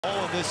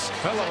All of this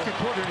second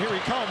quarter, and here he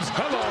comes.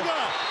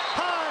 Kuminga,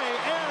 high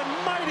and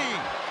mighty.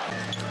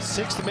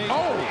 6th major.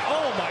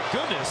 Oh my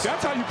goodness.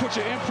 That's how you put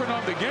your imprint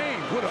on the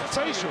game with a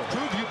facial.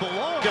 Prove you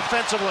belong.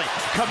 Defensively,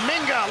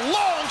 Kuminga,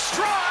 long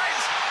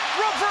strides,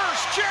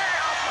 reverse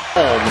jam.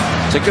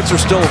 Tickets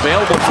are still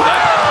available for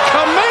that.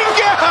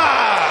 Kuminga,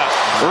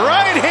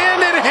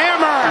 right-handed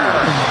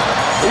hammer.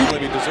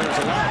 He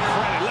deserves a lot of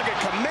credit. Look at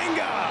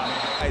Kuminga.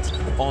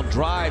 On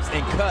drives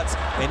and cuts,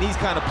 and these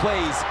kind of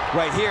plays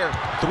right here,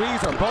 threes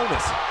are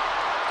bonus.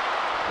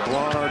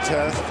 Ron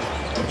Artest,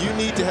 you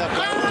need to have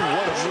what a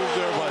move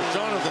there by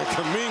Jonathan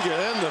Kuminga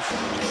and the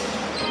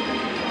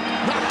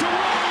Knocked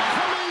away.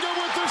 Kuminga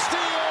with the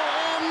steal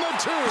and the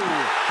 2.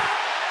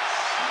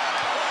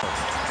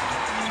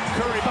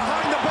 Curry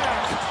behind the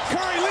back.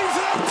 Curry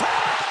leaves it up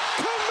top.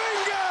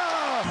 Kuminga.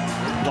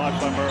 Blocked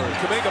by Murray.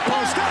 Kuminga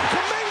post up.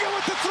 Kuminga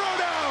with the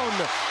throwdown.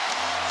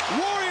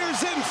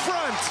 Warriors in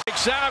front.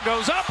 Sal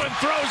goes up and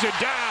throws it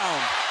down.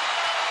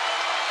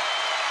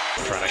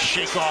 Trying to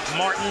shake off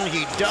Martin.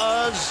 He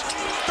does.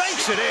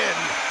 Banks it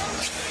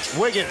in.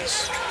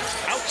 Wiggins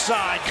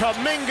outside.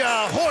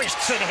 Kuminga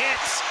hoists and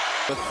hits.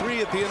 The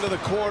 3 at the end of the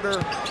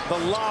quarter. The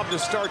lob to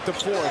start the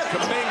 4th.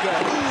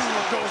 Kuminga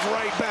Goes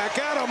right back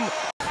at him.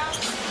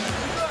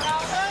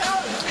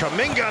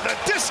 Kuminga the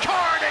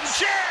discard and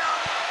jam.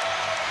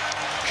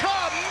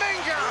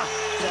 Kuminga.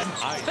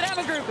 But I'm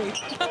a groupie.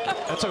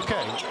 That's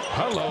okay.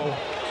 Hello.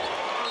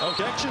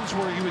 Objections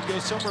where you would go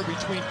somewhere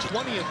between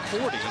 20 and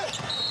 40.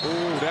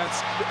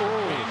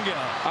 Kuminga.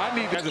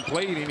 Hasn't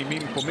played any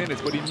meaningful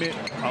minutes, but he meant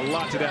a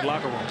lot to that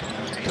locker room.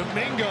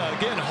 Kuminga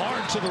again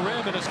hard to the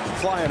rim and is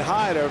flying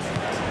high to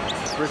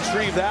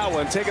retrieve that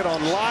one. Take it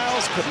on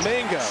Lyles.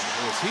 Kuminga.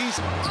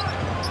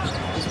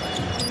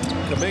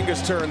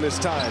 Kuminga's turn this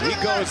time. He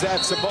goes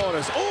at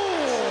Sabonis.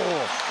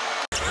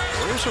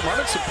 Warriors are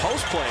running some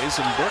post plays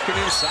and working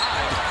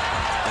inside.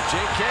 And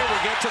J.K.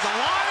 will get to the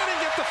line and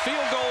get the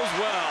field goal as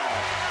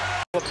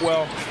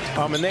well.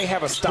 And they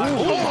have a style.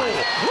 Oh my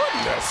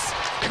goodness!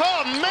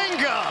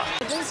 Kuminga!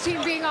 This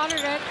team being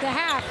honored at the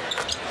half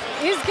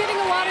is getting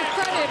a lot of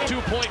credit.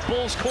 2-point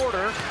Bulls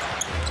quarter.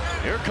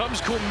 Here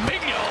comes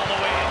Kuminga all the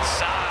way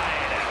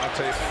inside. I'll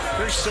tell you,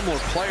 very similar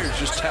players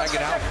just tag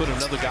it out, put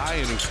another guy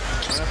in who's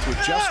don't have to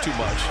adjust too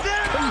much.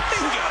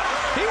 Kuminga!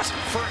 He's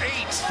for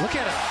 8. Look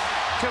at him.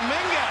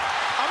 Kuminga!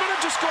 I'm going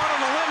to just go out on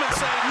a limb and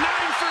say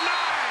 9 for 9.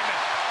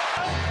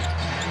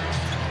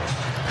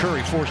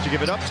 Curry forced to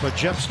give it up.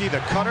 Majewski, the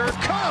cutter.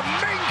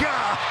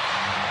 Kuminga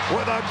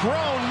with a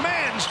grown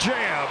man's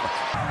jam.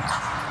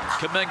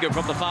 Kuminga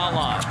from the foul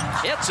line.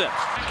 Hits it.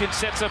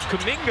 Sets up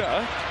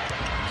Kuminga.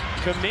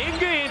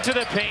 Kuminga into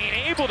the paint,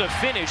 able to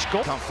finish.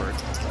 Comfort.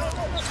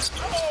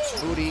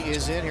 Booty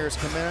is in. Here's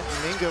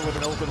Kuminga with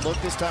an open look,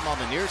 this time on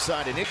the near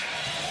side. And it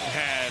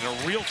Had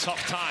a real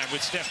tough time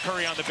with Steph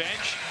Curry on the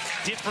bench.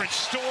 Different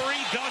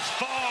story thus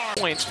far.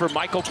 Points for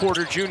Michael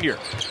Porter Jr.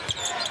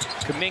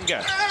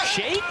 Kuminga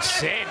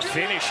shakes and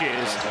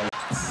finishes.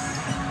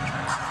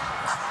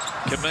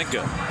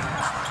 Kuminga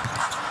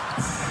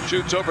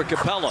shoots over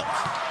Capella.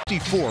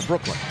 54,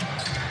 Brooklyn.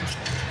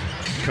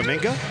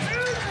 Kuminga,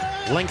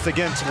 length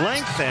against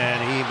length,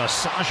 and he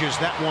massages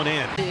that one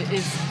in. It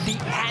is the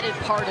added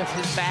part of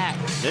his bag.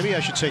 Maybe I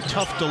should say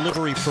tough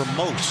delivery for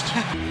most.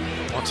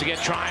 Once again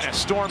trying to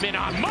storm in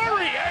on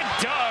Murray,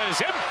 and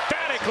does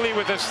emphatically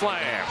with a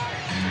slam.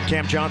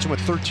 Cam Johnson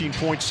with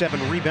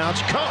 13.7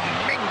 rebounds.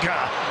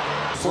 Kuminga.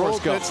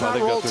 It's not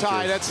roll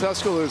tide. That's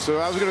Tuscaloosa.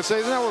 I was going to say,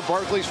 isn't that where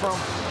Barkley's from?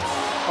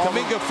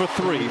 Kuminga for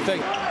 3.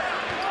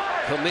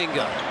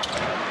 Kuminga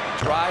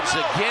drives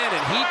again,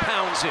 and he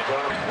pounds it.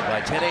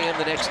 By 10 a.m.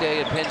 the next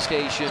day at Penn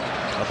Station,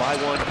 a buy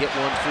one, get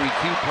one free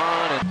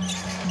coupon.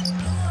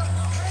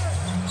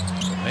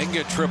 And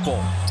Kuminga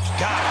triple.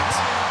 Got it.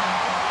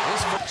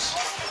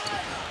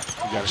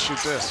 You got to shoot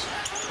this.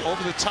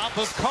 over the top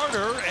of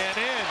Carter and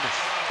in.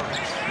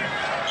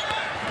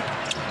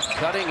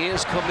 Cutting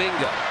is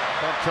Kuminga.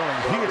 I'm telling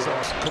you,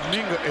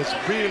 Kuminga has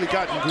really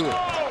gotten good.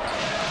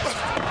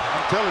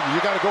 I'm telling you,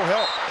 you got to go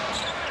help.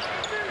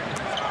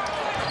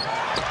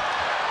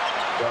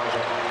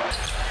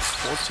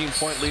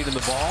 14-point lead in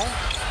the ball.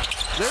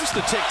 There's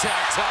the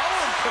tic-tac-toe,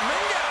 and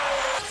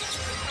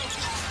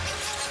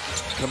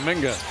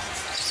Kuminga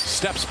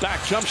steps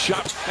back, jump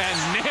shot,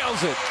 and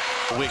nails it.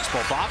 Weeks,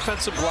 both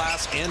offensive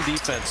glass and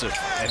defensive.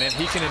 And then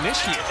he can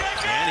initiate,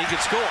 and he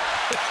can score.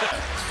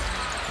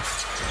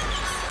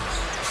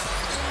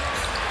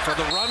 For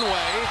the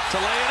runway to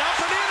lay it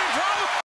up and in.